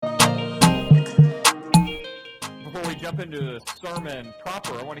Before we jump into the sermon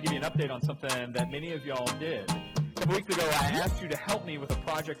proper, I want to give you an update on something that many of y'all did. A couple weeks ago, I asked you to help me with a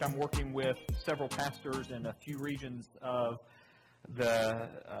project I'm working with several pastors in a few regions of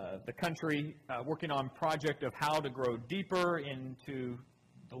the country, working on a project of how to grow deeper into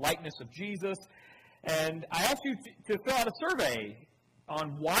the likeness of Jesus. And I asked you to fill out a survey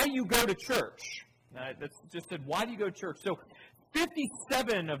on why you go to church. That's just said, why do you go to church? So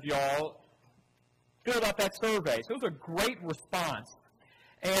 57 of y'all filled out that survey. So it was a great response.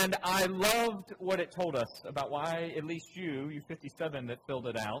 And I loved what it told us about why, at least you 57 that filled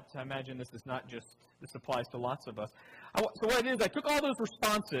it out. I imagine this applies to lots of us. So what it is, I took all those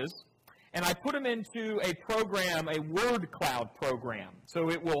responses and I put them into a program, a word cloud program. So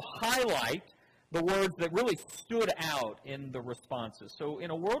it will highlight the words that really stood out in the responses. So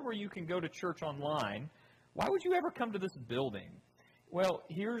in a world where you can go to church online, why would you ever come to this building? Well,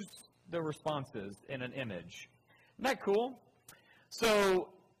 here's the responses in an image. Isn't that cool? So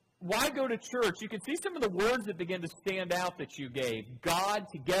why go to church? You can see some of the words that begin to stand out that you gave. God,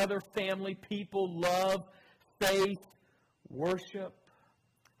 together, family, people, love, faith, worship.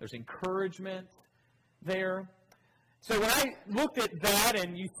 There's encouragement there. So when I looked at that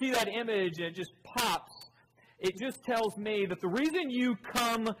and you see that image and it just pops, it just tells me that the reason you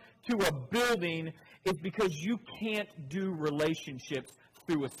come to a building is because you can't do relationships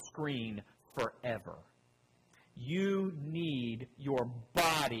through a screen forever. You need your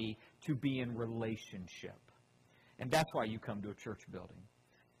body to be in relationship. And that's why you come to a church building.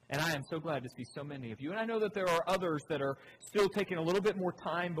 And I am so glad to see so many of you. And I know that there are others that are still taking a little bit more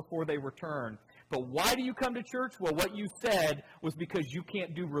time before they return. But why do you come to church? Well, what you said was because you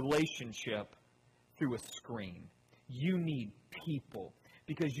can't do relationship through a screen. You need people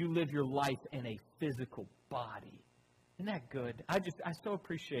because you live your life in a physical body. Isn't that good? I so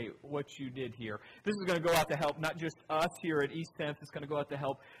appreciate what you did here. This is going to go out to help not just us here at East 10th. It's going to go out to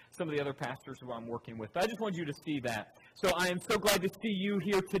help some of the other pastors who I'm working with. But I just wanted you to see that. So I am so glad to see you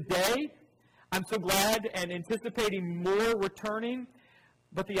here today. I'm so glad and anticipating more returning.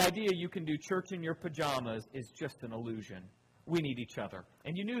 But the idea you can do church in your pajamas is just an illusion. We need each other.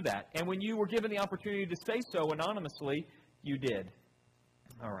 And you knew that. And when you were given the opportunity to say so anonymously, you did.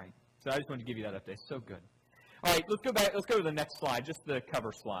 All right. So I just wanted to give you that update. So good. All right, let's go back. Let's go to the next slide, just the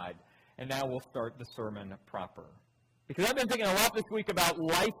cover slide. And now we'll start the sermon proper. Because I've been thinking a lot this week about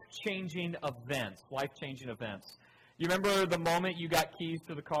life-changing events. Life-changing events. You remember the moment you got keys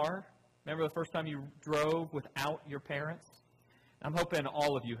to the car? Remember the first time you drove without your parents? I'm hoping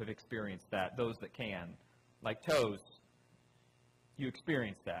all of you have experienced that, those that can. Like Toes, you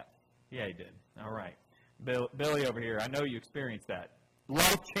experienced that. Yeah, you did. All right. Billy over here, I know you experienced that.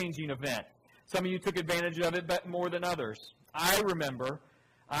 Life-changing event. Some of you took advantage of it but more than others. I remember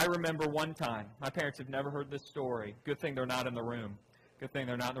one time. My parents have never heard this story. Good thing they're not in the room. Good thing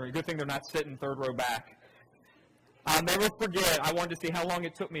they're not in the room. Good thing they're not sitting third row back. I'll never forget, I wanted to see how long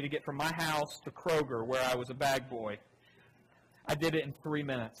it took me to get from my house to Kroger, where I was a bag boy. I did it in 3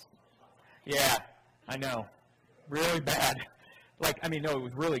 minutes. Yeah, I know. Really bad. No, it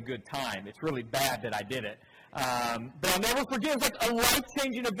was really good time. It's really bad that I did it. But I'll never forget, it was like a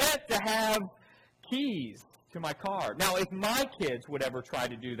life-changing event to have keys to my car. Now, if my kids would ever try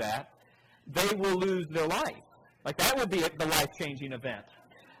to do that, they will lose their life. That would be the life-changing event.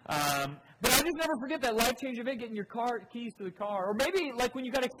 But I just never forget that life-changing event, getting your keys to the car. Or maybe when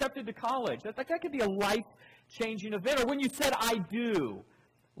you got accepted to college. That could be a life-changing event. Or when you said, I do.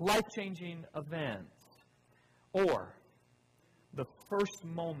 Life-changing events. Or the first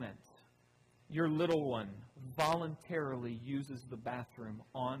moment your little one voluntarily uses the bathroom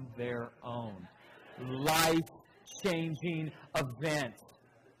on their own. Life-changing event.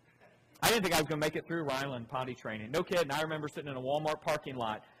 I didn't think I was going to make it through Ryland potty training. No kidding. I remember sitting in a Walmart parking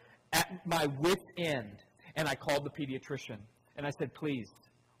lot at my wit's end, and I called the pediatrician. And I said, please,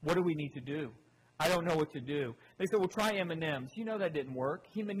 what do we need to do? I don't know what to do. They said, well, try M&Ms. You know that didn't work.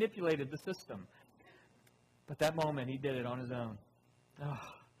 He manipulated the system. But that moment, he did it on his own. Oh,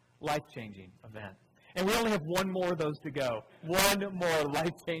 life-changing event. And we only have one more of those to go. One more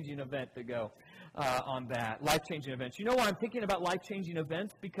life-changing event to go on that. Life-changing events. You know why I'm thinking about life-changing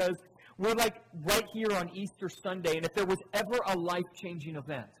events? Because we're right here on Easter Sunday. And if there was ever a life-changing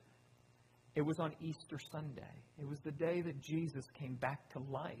event, it was on Easter Sunday. It was the day that Jesus came back to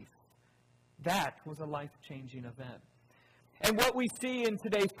life. That was a life-changing event. And what we see in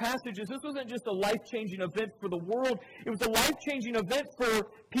today's passage is this wasn't just a life-changing event for the world. It was a life-changing event for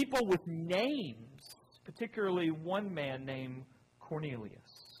people with names, particularly one man named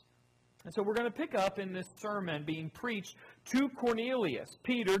Cornelius. And so we're going to pick up in this sermon being preached to Cornelius.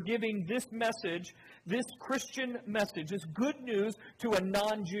 Peter giving this message, this Christian message, this good news to a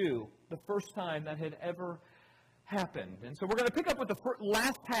non-Jew, the first time that had ever happened. And so we're going to pick up with the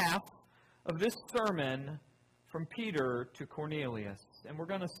last half of this sermon from Peter to Cornelius. And we're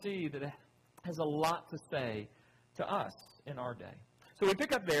going to see that it has a lot to say to us in our day. So we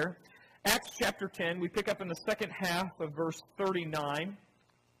pick up there, Acts chapter 10. We pick up in the second half of verse 39.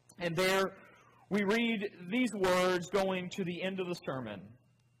 And there we read these words going to the end of the sermon.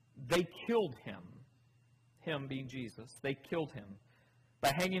 They killed him. Him being Jesus. They killed him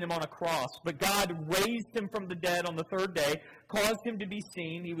by hanging him on a cross. But God raised him from the dead on the third day, caused him to be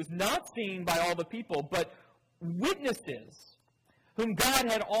seen. He was not seen by all the people, but witnesses whom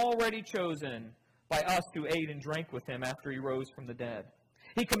God had already chosen by us who ate and drank with him after he rose from the dead.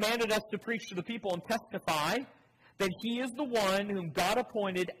 He commanded us to preach to the people and testify that he is the one whom God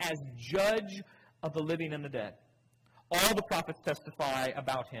appointed as judge of the living and the dead. All the prophets testify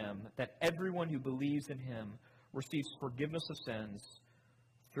about him, that everyone who believes in him receives forgiveness of sins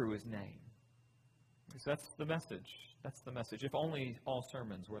through his name. So that's the message. That's the message. If only all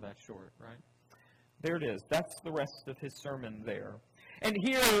sermons were that short, right? There it is. That's the rest of his sermon there. And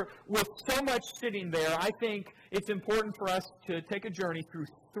here, with so much sitting there, I think it's important for us to take a journey through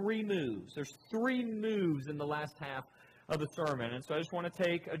three moves. There's three moves in the last half of the sermon. And so I just want to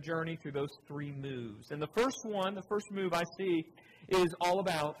take a journey through those three moves. And the first one, the first move I see is all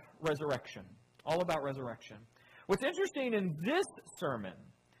about resurrection. All about resurrection. What's interesting in this sermon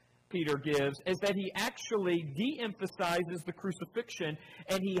Peter gives is that he actually de-emphasizes the crucifixion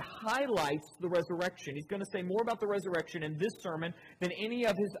and he highlights the resurrection. He's going to say more about the resurrection in this sermon than any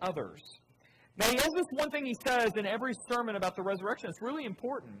of his others. Now, he has this one thing he says in every sermon about the resurrection. It's really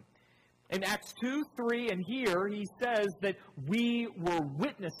important. In Acts 2, 3, and here, he says that we were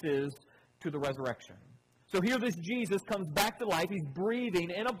witnesses to the resurrection. So here this Jesus comes back to life. He's breathing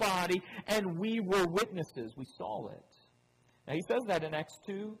in a body, and we were witnesses. We saw it. Now, he says that in Acts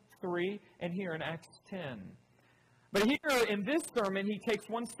 2, 3, and here in Acts 10. But here in this sermon, he takes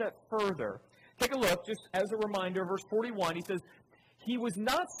one step further. Take a look, just as a reminder, verse 41, he says, he was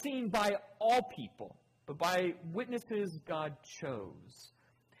not seen by all people, but by witnesses God chose.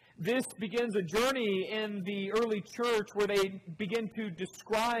 This begins a journey in the early church where they begin to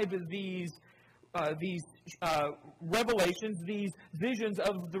describe these revelations, these visions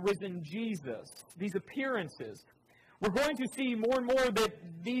of the risen Jesus, these appearances. We're going to see more and more that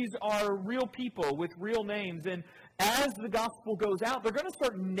these are real people with real names. And as the gospel goes out, they're going to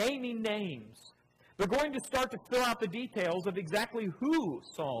start naming names. They're going to start to fill out the details of exactly who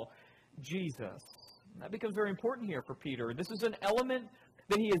saw Jesus. And that becomes very important here for Peter. This is an element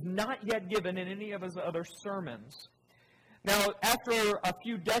that he has not yet given in any of his other sermons. Now, after a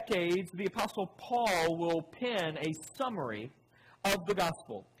few decades, the Apostle Paul will pen a summary of the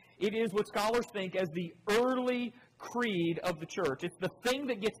gospel. It is what scholars think as the early creed of the church. It's the thing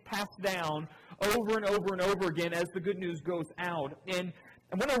that gets passed down over and over and over again as the good news goes out. And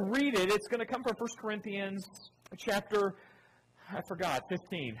I'm going to read it. It's going to come from 1 Corinthians chapter,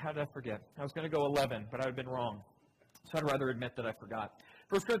 15. How did I forget? I was going to go 11, but I would have been wrong. So I'd rather admit that I forgot.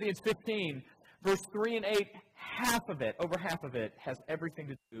 1 Corinthians 15, verse 3 and 8, over half of it, has everything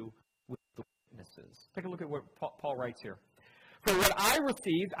to do with the witnesses. Take a look at what Paul writes here. For what I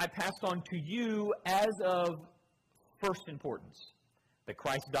received, I passed on to you as of first importance, that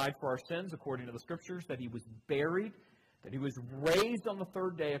Christ died for our sins according to the Scriptures, that he was buried, that he was raised on the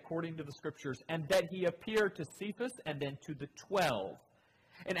third day according to the Scriptures, and that he appeared to Cephas and then to the 12.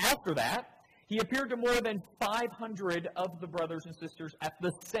 And after that, he appeared to more than 500 of the brothers and sisters at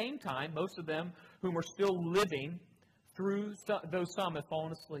the same time, most of them whom are still living, though some have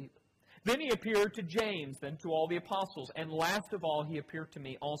fallen asleep. Then he appeared to James, then to all the apostles, and last of all, he appeared to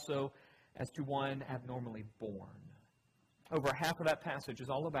me also as to one abnormally born. Over half of that passage is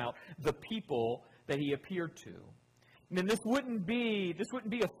all about the people that he appeared to. And this wouldn't be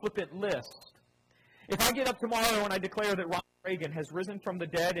a flippant list. If I get up tomorrow and I declare that Ronald Reagan has risen from the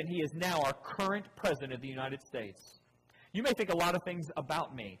dead and he is now our current president of the United States, you may think a lot of things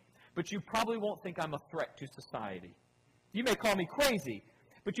about me, but you probably won't think I'm a threat to society. You may call me crazy,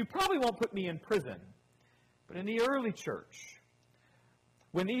 but you probably won't put me in prison. But in the early church,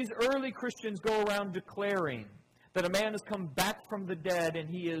 when these early Christians go around declaring that a man has come back from the dead and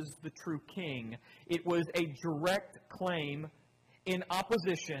he is the true king, it was a direct claim in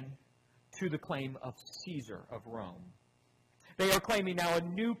opposition to the claim of Caesar of Rome. They are claiming now a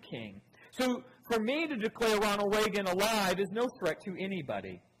new king. So for me to declare Ronald Reagan alive is no threat to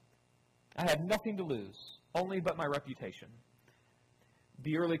anybody. I have nothing to lose, only but my reputation.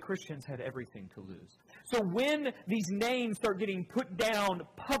 The early Christians had everything to lose. So when these names start getting put down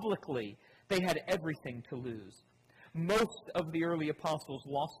publicly, they had everything to lose. Most of the early apostles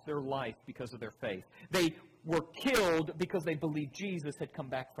lost their life because of their faith. They were killed because they believed Jesus had come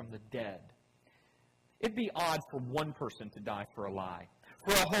back from the dead. It'd be odd for one person to die for a lie.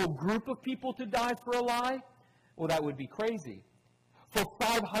 For a whole group of people to die for a lie? Well, that would be crazy. For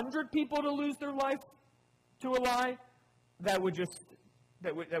 500 people to lose their life to a lie? That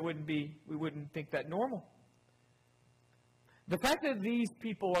wouldn't be, we wouldn't think that normal. The fact that these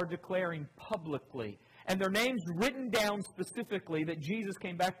people are declaring publicly and their names written down specifically that Jesus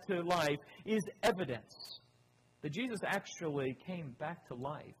came back to life is evidence that Jesus actually came back to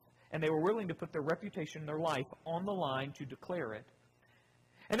life. And they were willing to put their reputation and their life on the line to declare it.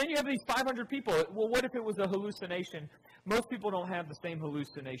 And then you have these 500 people. Well, what if it was a hallucination? Most people don't have the same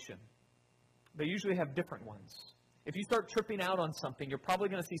hallucination. They usually have different ones. If you start tripping out on something, you're probably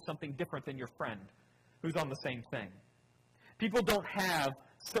going to see something different than your friend who's on the same thing. People don't have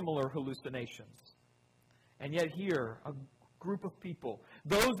similar hallucinations. And yet here, a group of people,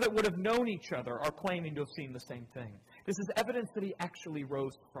 those that would have known each other, are claiming to have seen the same thing. This is evidence that he actually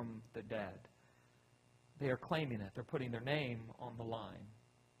rose from the dead. They are claiming it. They're putting their name on the line.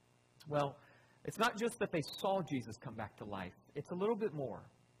 Well, it's not just that they saw Jesus come back to life. It's a little bit more.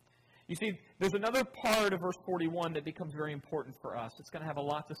 You see, there's another part of verse 41 that becomes very important for us. It's going to have a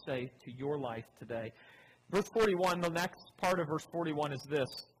lot to say to your life today. Verse 41, the next part of verse 41 is this.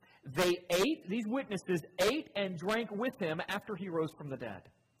 These witnesses ate and drank with him after he rose from the dead.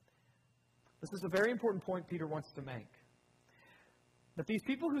 This is a very important point Peter wants to make. That these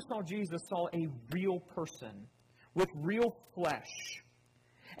people who saw Jesus saw a real person with real flesh.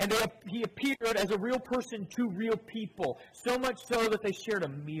 And he appeared as a real person to real people, so much so that they shared a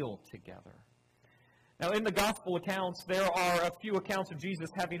meal together. Now, in the gospel accounts, there are a few accounts of Jesus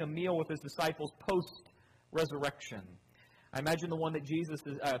having a meal with his disciples post-resurrection. I imagine the one that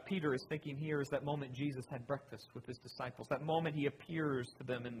Peter is thinking here is that moment Jesus had breakfast with his disciples, that moment he appears to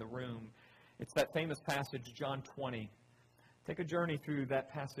them in the room. It's that famous passage, John 20. Take a journey through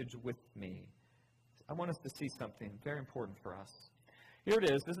that passage with me. I want us to see something very important for us. Here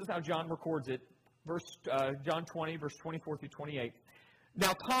it is. This is how John records it. John 20, verse 24 through 28.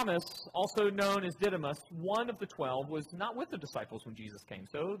 Now Thomas, also known as Didymus, one of the 12, was not with the disciples when Jesus came.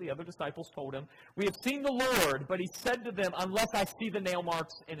 So the other disciples told him, "We have seen the Lord." But he said to them, "Unless I see the nail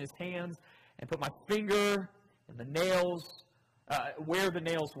marks in his hands, and put my finger in the nails, where the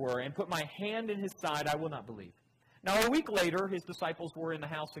nails were, and put my hand in his side, I will not believe." Now a week later, his disciples were in the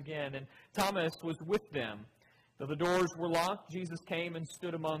house again, and Thomas was with them. Though the doors were locked, Jesus came and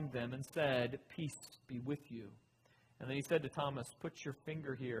stood among them and said, "Peace be with you." And then he said to Thomas, "Put your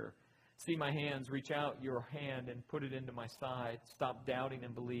finger here. See my hands. Reach out your hand and put it into my side. Stop doubting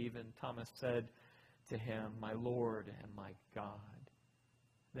and believe." And Thomas said to him, "My Lord and my God."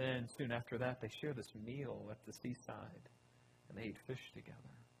 Then soon after that, they share this meal at the seaside, and they ate fish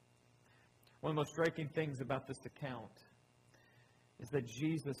together. One of the most striking things about this account is that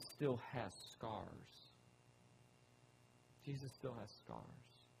Jesus still has scars. Jesus still has scars.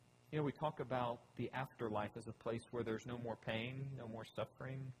 You know, we talk about the afterlife as a place where there's no more pain, no more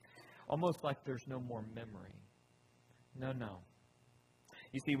suffering, almost like there's no more memory. No.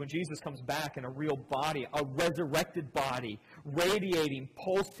 You see, when Jesus comes back in a real body, a resurrected body, radiating,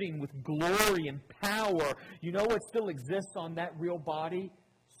 pulsing with glory and power, you know what still exists on that real body?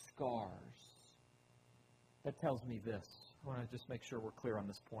 Scars. That tells me this. I want to just make sure we're clear on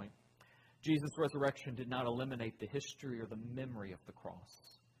this point. Jesus' resurrection did not eliminate the history or the memory of the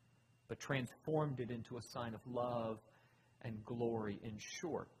cross, but transformed it into a sign of love and glory. In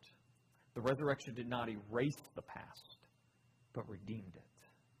short, the resurrection did not erase the past, but redeemed it.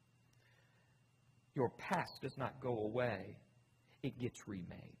 Your past does not go away. It gets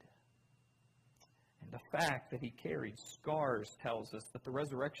remade. And the fact that he carried scars tells us that the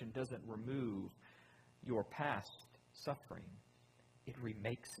resurrection doesn't remove your past suffering. It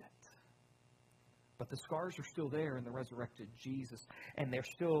remakes it. But the scars are still there in the resurrected Jesus, and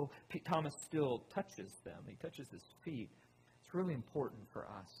Thomas still touches them. He touches his feet. It's really important for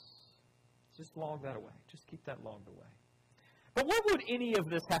us. Just log that away. Just keep that logged away. But what would any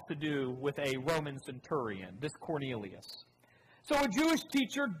of this have to do with a Roman centurion, this Cornelius? So a Jewish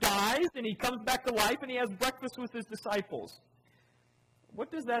teacher dies, and he comes back to life, and he has breakfast with his disciples. What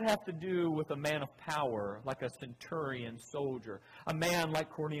does that have to do with a man of power, like a centurion soldier, a man like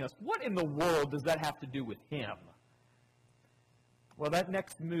Cornelius? What in the world does that have to do with him? Well, that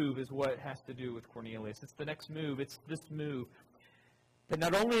next move is what it has to do with Cornelius. It's the next move. It's this move. That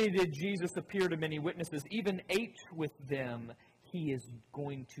not only did Jesus appear to many witnesses, even ate with them, he is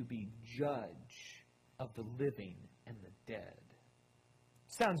going to be judge of the living and the dead.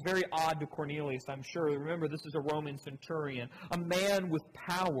 Sounds very odd to Cornelius, I'm sure. Remember, this is a Roman centurion, a man with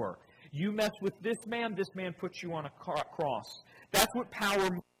power. You mess with this man puts you on a cross. That's what power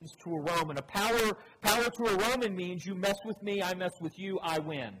means to a Roman. Power to a Roman means you mess with me, I mess with you, I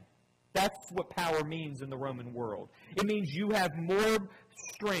win. That's what power means in the Roman world. It means you have more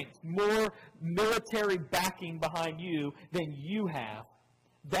strength, more military backing behind you than you have.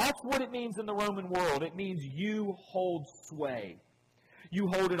 That's what it means in the Roman world. It means you hold sway. You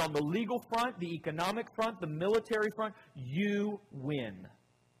hold it on the legal front, the economic front, the military front. You win.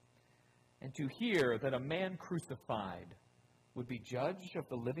 And to hear that a man crucified would be judge of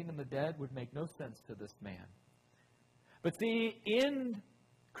the living and the dead would make no sense to this man. But see, in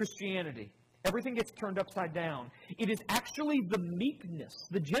Christianity, everything gets turned upside down. It is actually the meekness,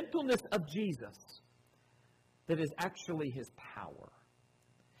 the gentleness of Jesus that is actually his power.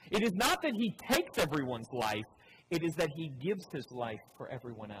 It is not that he takes everyone's life. It is that he gives his life for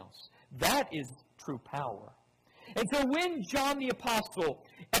everyone else. That is true power. And so when John the Apostle,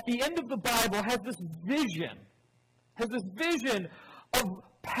 at the end of the Bible, has this vision of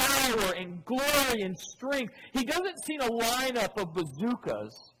power and glory and strength, he doesn't see a lineup of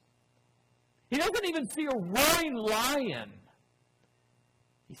bazookas. He doesn't even see a roaring lion.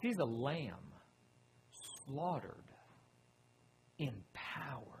 He sees a lamb slaughtered in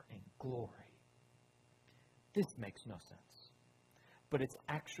power and glory. This makes no sense. But it's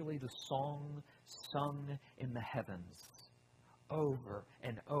actually the song sung in the heavens over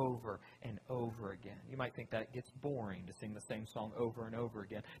and over and over again. You might think that gets boring to sing the same song over and over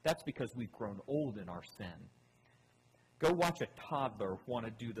again. That's because we've grown old in our sin. Go watch a toddler want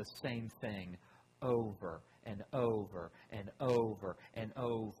to do the same thing over and over and over and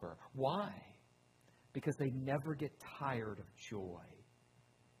over. Why? Because they never get tired of joy.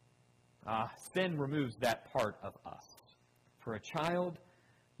 Sin removes that part of us. For a child,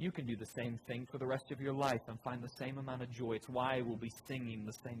 you can do the same thing for the rest of your life and find the same amount of joy. It's why we'll be singing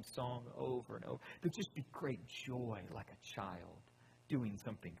the same song over and over. There'll just be great joy like a child doing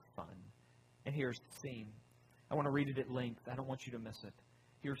something fun. And here's the scene. I want to read it at length. I don't want you to miss it.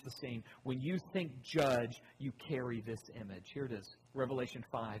 Here's the scene. When you think judge, you carry this image. Here it is. Revelation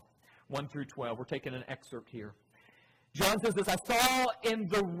 5, 1 through 12. We're taking an excerpt here. John says this, I saw in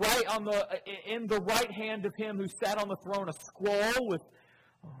the right hand of him who sat on the throne a scroll with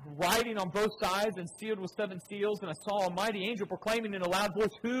writing on both sides and sealed with 7 seals. And I saw a mighty angel proclaiming in a loud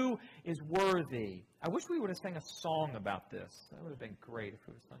voice, who is worthy? I wish we would have sang a song about this. That would have been great if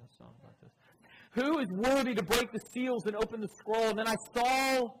we would have sung a song about this. Who is worthy to break the seals and open the scroll? And then I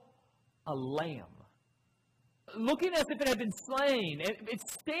saw a lamb, looking as if it had been slain.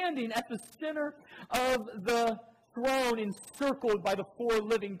 It's standing at the center of the throne, encircled by the 4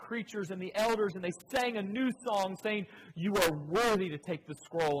 living creatures and the elders, and they sang a new song saying, you are worthy to take the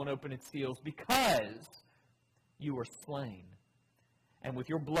scroll and open its seals because you were slain. And with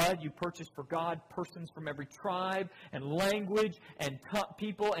your blood you purchased for God persons from every tribe and language and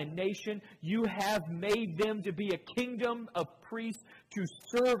people and nation. You have made them to be a kingdom of priests to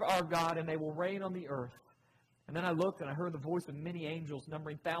serve our God, and they will reign on the earth. And then I looked and I heard the voice of many angels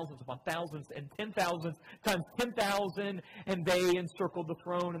numbering thousands upon thousands and 10,000 times 10,000. And they encircled the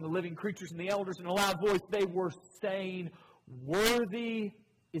throne and the living creatures and the elders in a loud voice. They were saying, worthy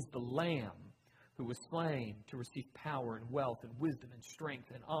is the Lamb who was slain to receive power and wealth and wisdom and strength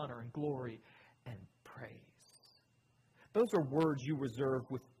and honor and glory and praise. Those are words you reserve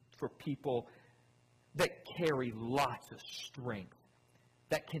for people that carry lots of strength,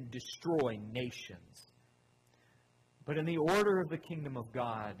 that can destroy nations. But in the order of the kingdom of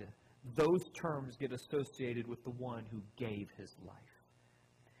God, those terms get associated with the one who gave his life.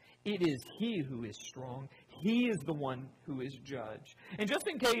 It is he who is strong. He is the one who is judge. And just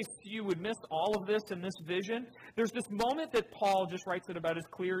in case you would miss all of this in this vision, there's this moment that Paul just writes it about as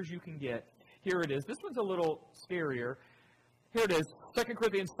clear as you can get. Here it is. This one's a little scarier. Here it is, 2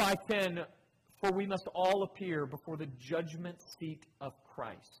 Corinthians 5:10, for we must all appear before the judgment seat of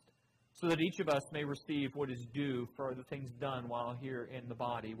Christ, so that each of us may receive what is due for the things done while here in the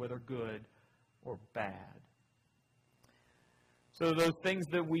body, whether good or bad. So those things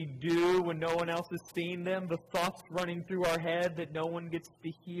that we do when no one else has seen them, the thoughts running through our head that no one gets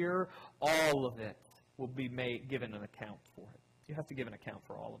to hear, all of it will be given an account for it. You have to give an account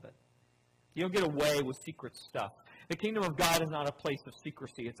for all of it. You don't get away with secret stuff. The kingdom of God is not a place of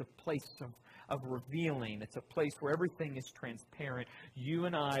secrecy. It's a place of revealing. It's a place where everything is transparent. You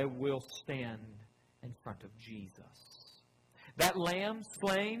and I will stand in front of Jesus. That lamb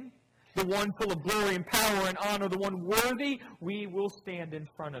slain, the one full of glory and power and honor, the one worthy, we will stand in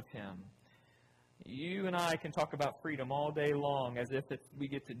front of him. You and I can talk about freedom all day long as if we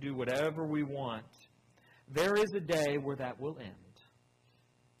get to do whatever we want. There is a day where that will end.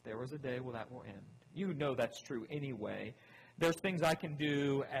 There is a day where that will end. You know that's true anyway. There's things I can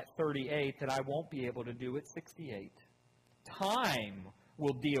do at 38 that I won't be able to do at 68. Time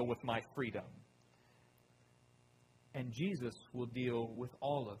will deal with my freedom. And Jesus will deal with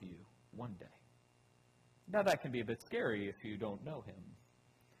all of you one day. Now that can be a bit scary if you don't know him.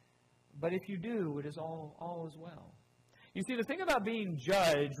 But if you do, it is all is well. You see, the thing about being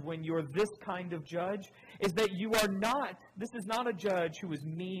judged when you're this kind of judge is that this is not a judge who is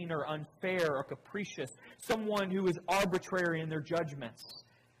mean or unfair or capricious, someone who is arbitrary in their judgments.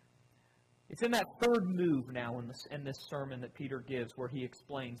 It's in that third move now in this sermon that Peter gives where he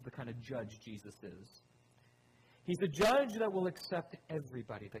explains the kind of judge Jesus is. He's a judge that will accept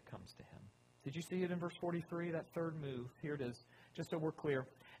everybody that comes to him. Did you see it in verse 43, that third move? Here it is, just so we're clear.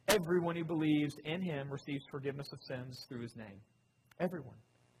 Everyone who believes in him receives forgiveness of sins through his name. Everyone.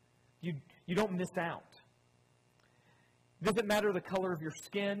 You don't miss out. It doesn't matter the color of your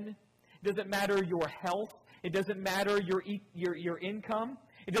skin. It doesn't matter your health. It doesn't matter your income.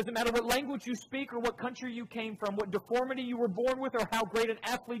 It doesn't matter what language you speak or what country you came from, what deformity you were born with or how great an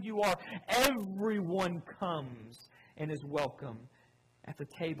athlete you are. Everyone comes and is welcome at the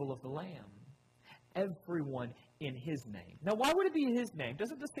table of the Lamb. Everyone in his name. Now, why would it be his name?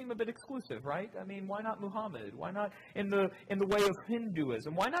 Doesn't this seem a bit exclusive, right? I mean, why not Muhammad? Why not in the way of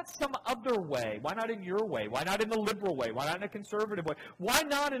Hinduism? Why not some other way? Why not in your way? Why not in the liberal way? Why not in a conservative way? Why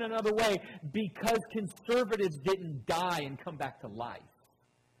not in another way? Because conservatives didn't die and come back to life.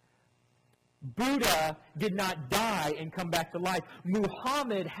 Buddha did not die and come back to life.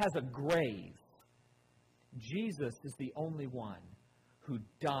 Muhammad has a grave. Jesus is the only one who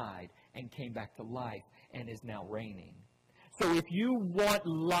died and came back to life and is now reigning. So if you want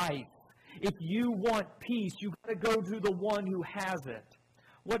life, if you want peace, you've got to go to the one who has it.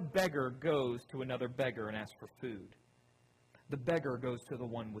 What beggar goes to another beggar and asks for food? The beggar goes to the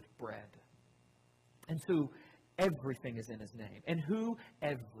one with bread. And so everything is in his name. And who?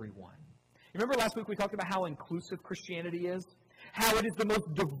 Everyone. You remember last week we talked about how inclusive Christianity is? How it is the most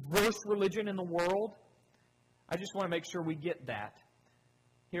diverse religion in the world? I just want to make sure we get that.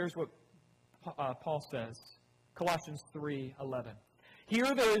 Here's what Paul says, Colossians 3:11.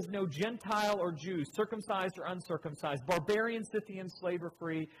 Here there is no Gentile or Jew, circumcised or uncircumcised, barbarian, Scythian, slave or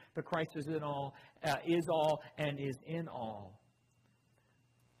free, but Christ is all, and is in all.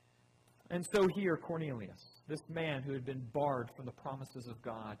 And so here, Cornelius, this man who had been barred from the promises of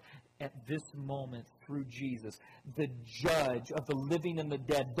God, at this moment through Jesus, the judge of the living and the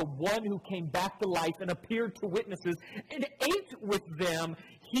dead, the one who came back to life and appeared to witnesses and ate with them,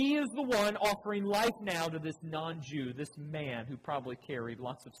 he is the one offering life now to this non-Jew, this man who probably carried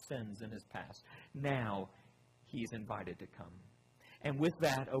lots of sins in his past. Now he's invited to come. And with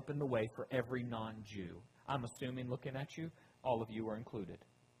that, open the way for every non-Jew. I'm assuming, looking at you, all of you are included.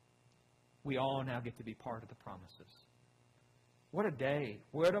 We all now get to be part of the promises. What a day.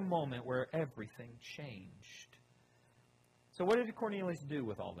 What a moment where everything changed. So what did Cornelius do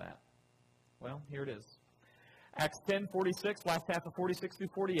with all that? Well, here it is. Acts 10:46, last half of 46 through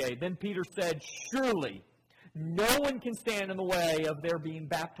 48. Then Peter said, surely no one can stand in the way of their being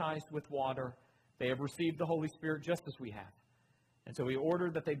baptized with water. They have received the Holy Spirit just as we have. And so he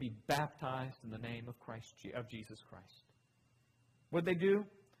ordered that they be baptized in the name of Jesus Christ. What did they do?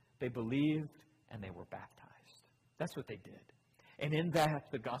 They believed and they were baptized. That's what they did. And in that,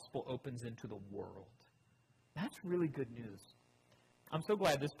 the gospel opens into the world. That's really good news. I'm so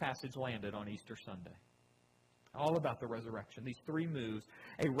glad this passage landed on Easter Sunday. All about the resurrection. These three moves.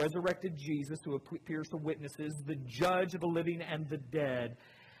 A resurrected Jesus who appears to witnesses, the judge of the living and the dead,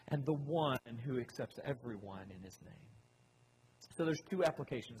 and the one who accepts everyone in his name. So there's two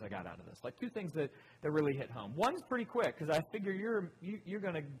applications I got out of this. Like two things that really hit home. One's pretty quick because I figure you're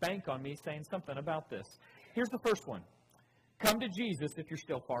going to bank on me saying something about this. Here's the first one. Come to Jesus if you're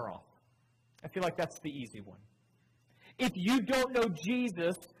still far off. I feel like that's the easy one. If you don't know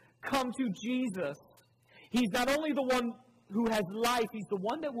Jesus, come to Jesus. He's not only the one who has life, he's the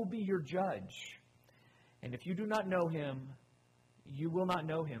one that will be your judge. And if you do not know him, you will not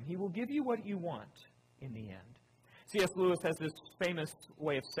know him. He will give you what you want in the end. C.S. Lewis has this famous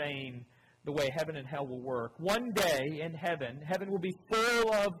way of saying the way heaven and hell will work. One day in heaven, heaven will be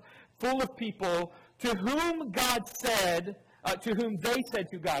full of people to whom God said, to whom they said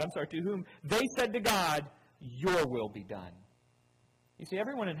to God, your will be done. You see,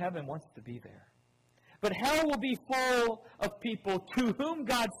 everyone in heaven wants to be there. But hell will be full of people to whom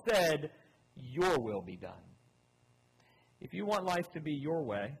God said, your will be done. If you want life to be your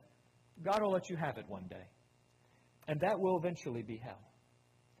way, God will let you have it one day. And that will eventually be hell.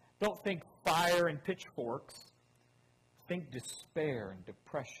 Don't think fire and pitchforks. Think despair and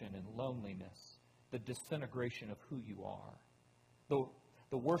depression and loneliness, the disintegration of who you are.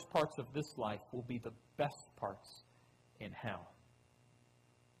 The worst parts of this life will be the best parts in hell.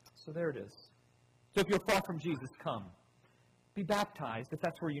 So there it is. So if you're far from Jesus, come. Be baptized if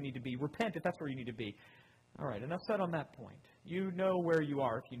that's where you need to be. Repent if that's where you need to be. All right, enough said on that point. You know where you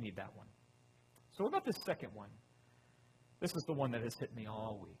are if you need that one. So what about this second one? This is the one that has hit me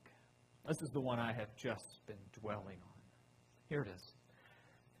all week. This is the one I have just been dwelling on. Here it is.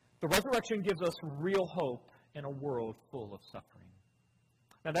 The resurrection gives us real hope in a world full of suffering.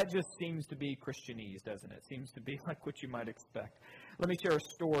 Now that just seems to be Christianese, doesn't it? Seems to be like what you might expect. Let me share a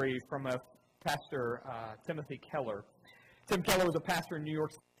story from a pastor, Timothy Keller. Tim Keller was a pastor in New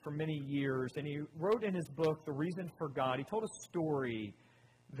York for many years, and he wrote in his book, The Reason for God, he told a story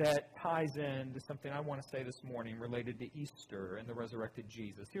that ties in to something I want to say this morning related to Easter and the resurrected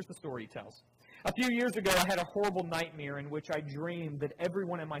Jesus. Here's the story he tells. A few years ago, I had a horrible nightmare in which I dreamed that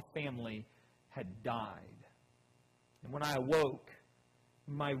everyone in my family had died. And when I awoke,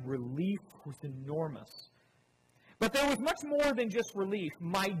 my relief was enormous. But there was much more than just relief.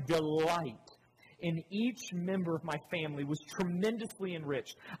 My delight in each member of my family was tremendously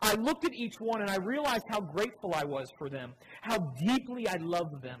enriched. I looked at each one and I realized how grateful I was for them, how deeply I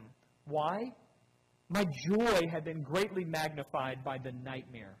loved them. Why? My joy had been greatly magnified by the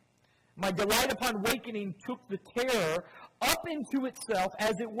nightmare. My delight upon wakening took the terror up into itself,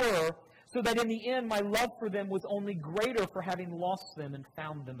 as it were, so that in the end my love for them was only greater for having lost them and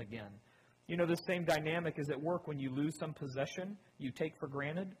found them again. You know, the same dynamic is at work when you lose some possession you take for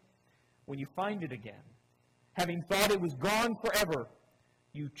granted. When you find it again, having thought it was gone forever,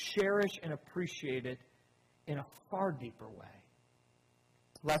 you cherish and appreciate it in a far deeper way.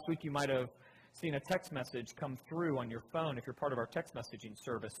 Last week you might have seen a text message come through on your phone if you're part of our text messaging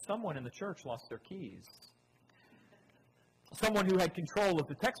service. Someone in the church lost their keys. Someone who had control of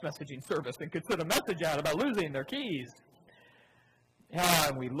the text messaging service and could put a message out about losing their keys.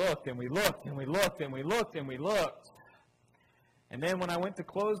 And we looked and we looked and we looked and we looked and we looked. And then when I went to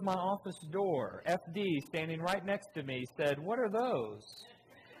close my office door, FD, standing right next to me, said, "What are those?"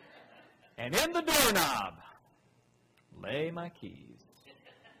 And in the doorknob lay my keys.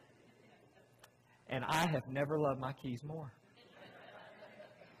 And I have never loved my keys more.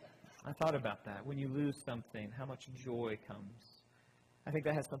 I thought about that. When you lose something, how much joy comes. I think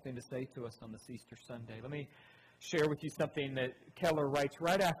that has something to say to us on this Easter Sunday. Let me share with you something that Keller writes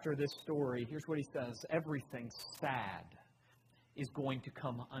right after this story. Here's what he says. Everything sad is going to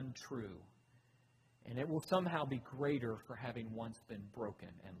come untrue, and it will somehow be greater for having once been broken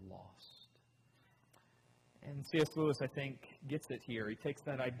and lost. And C.S. Lewis, I think, gets it here. He takes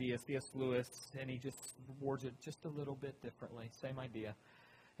that idea, C.S. Lewis, and he just words it just a little bit differently. Same idea.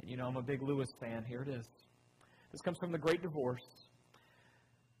 And you know, I'm a big Lewis fan. Here it is. This comes from The Great Divorce.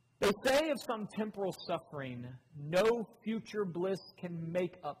 They say of some temporal suffering, no future bliss can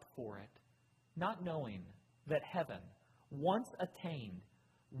make up for it, not knowing that heaven, once attained,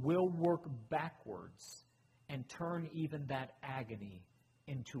 will work backwards and turn even that agony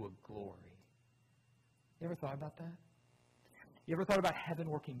into a glory. You ever thought about that? You ever thought about heaven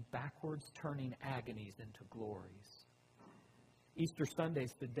working backwards, turning agonies into glories? Easter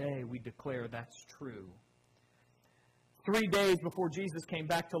Sunday's the day we declare that's true. 3 days before Jesus came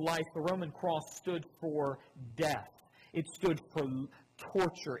back to life, the Roman cross stood for death. It stood for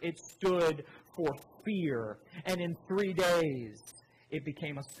torture. It stood for fear. And in 3 days, it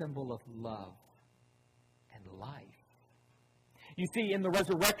became a symbol of love and life. You see, in the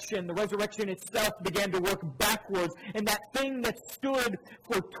resurrection itself began to work backwards. And that thing that stood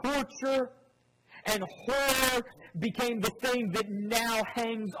for torture and horror became the thing that now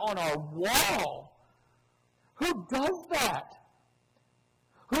hangs on our wall. Who does that?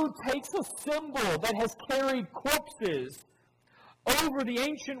 Who takes a symbol that has carried corpses over the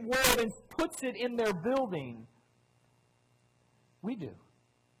ancient world and puts it in their building? We do.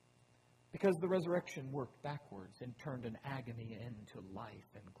 Because the resurrection worked backwards and turned an agony into life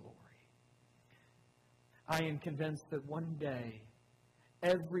and glory. I am convinced that one day,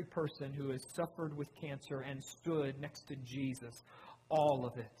 every person who has suffered with cancer and stood next to Jesus, all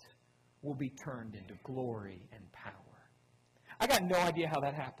of it will be turned into glory and power. I got no idea how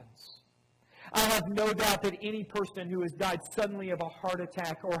that happens. I have no doubt that any person who has died suddenly of a heart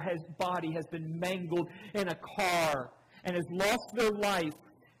attack or his body has been mangled in a car and has lost their life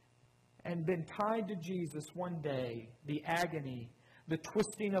and been tied to Jesus, one day, the agony, the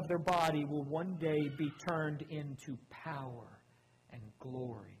twisting of their body will one day be turned into power and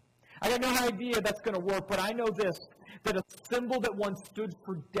glory. I got no idea that's going to work, but I know this, that a symbol that once stood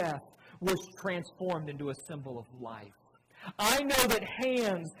for death was transformed into a symbol of life. I know that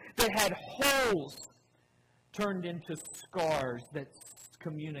hands that had holes turned into scars that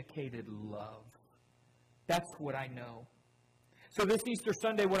communicated love. That's what I know. So this Easter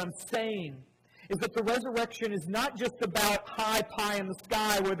Sunday, what I'm saying is that the resurrection is not just about high pie in the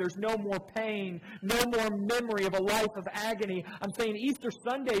sky where there's no more pain, no more memory of a life of agony. I'm saying Easter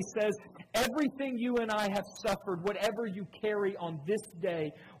Sunday says everything you and I have suffered, whatever you carry on this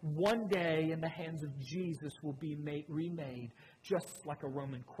day, one day in the hands of Jesus will be remade, just like a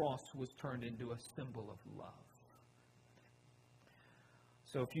Roman cross was turned into a symbol of love.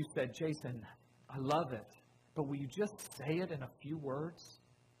 So if you said, Jason, I love it, but will you just say it in a few words?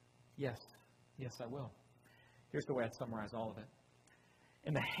 Yes. Yes, I will. Here's the way I'd summarize all of it.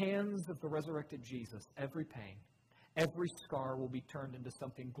 In the hands of the resurrected Jesus, every pain, every scar will be turned into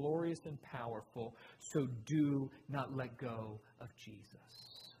something glorious and powerful, so do not let go of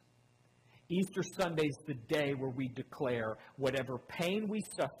Jesus. Easter Sunday is the day where we declare whatever pain we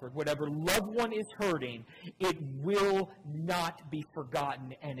suffered, whatever loved one is hurting, it will not be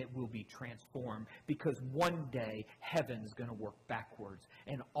forgotten and it will be transformed, because one day heaven's going to work backwards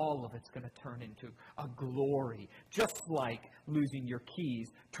and all of it's going to turn into a glory, just like losing your keys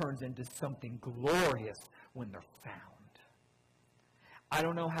turns into something glorious when they're found. I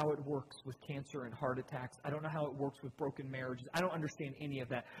don't know how it works with cancer and heart attacks. I don't know how it works with broken marriages. I don't understand any of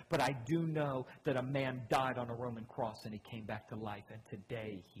that. But I do know that a man died on a Roman cross and he came back to life, and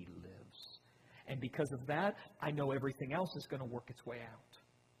today he lives. And because of that, I know everything else is going to work its way out.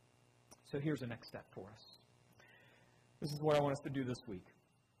 So here's the next step for us. This is what I want us to do this week.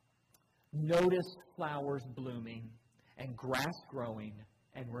 Notice flowers blooming and grass growing,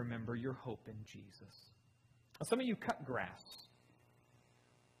 and remember your hope in Jesus. Now, some of you cut grass.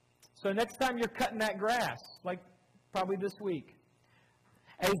 So next time you're cutting that grass, like probably this week,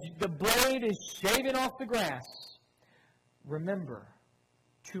 as the blade is shaving off the grass, remember,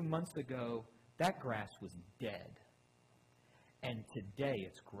 2 months ago, that grass was dead. And today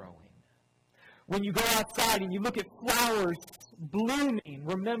it's growing. When you go outside and you look at flowers blooming,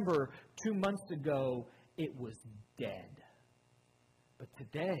 remember, 2 months ago, it was dead. But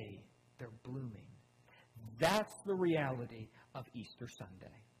today, they're blooming. That's the reality of Easter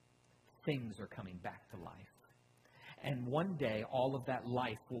Sunday. Things are coming back to life. And one day, all of that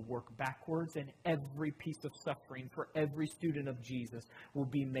life will work backwards, and every piece of suffering for every student of Jesus will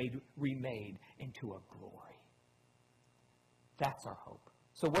be remade into a glory. That's our hope.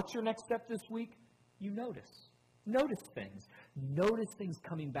 So what's your next step this week? You notice. Notice things. Notice things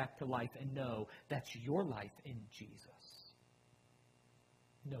coming back to life and know that's your life in Jesus.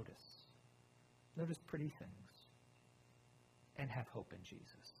 Notice. Notice pretty things. And have hope in Jesus.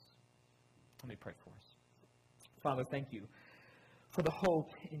 Let me pray for us. Father, thank you for the hope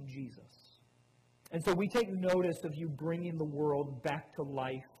in Jesus. And so we take notice of you bringing the world back to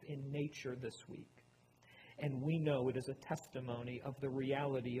life in nature this week. And we know it is a testimony of the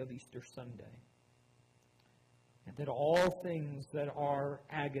reality of Easter Sunday. And that all things that are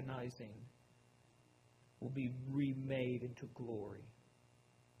agonizing will be remade into glory.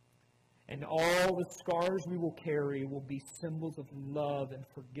 And all the scars we will carry will be symbols of love and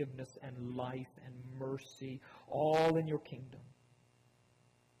forgiveness and life and mercy, all in your kingdom.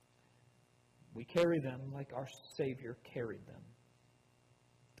 We carry them like our Savior carried them.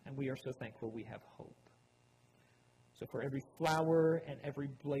 And we are so thankful we have hope. So for every flower and every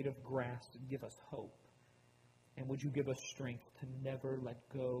blade of grass, give us hope. And would you give us strength to never let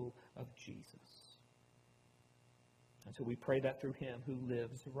go of Jesus? And so we pray that through him who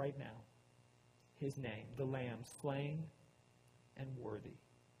lives right now. His name, the Lamb, slain and worthy,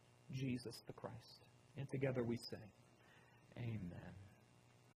 Jesus the Christ. And together we say, Amen.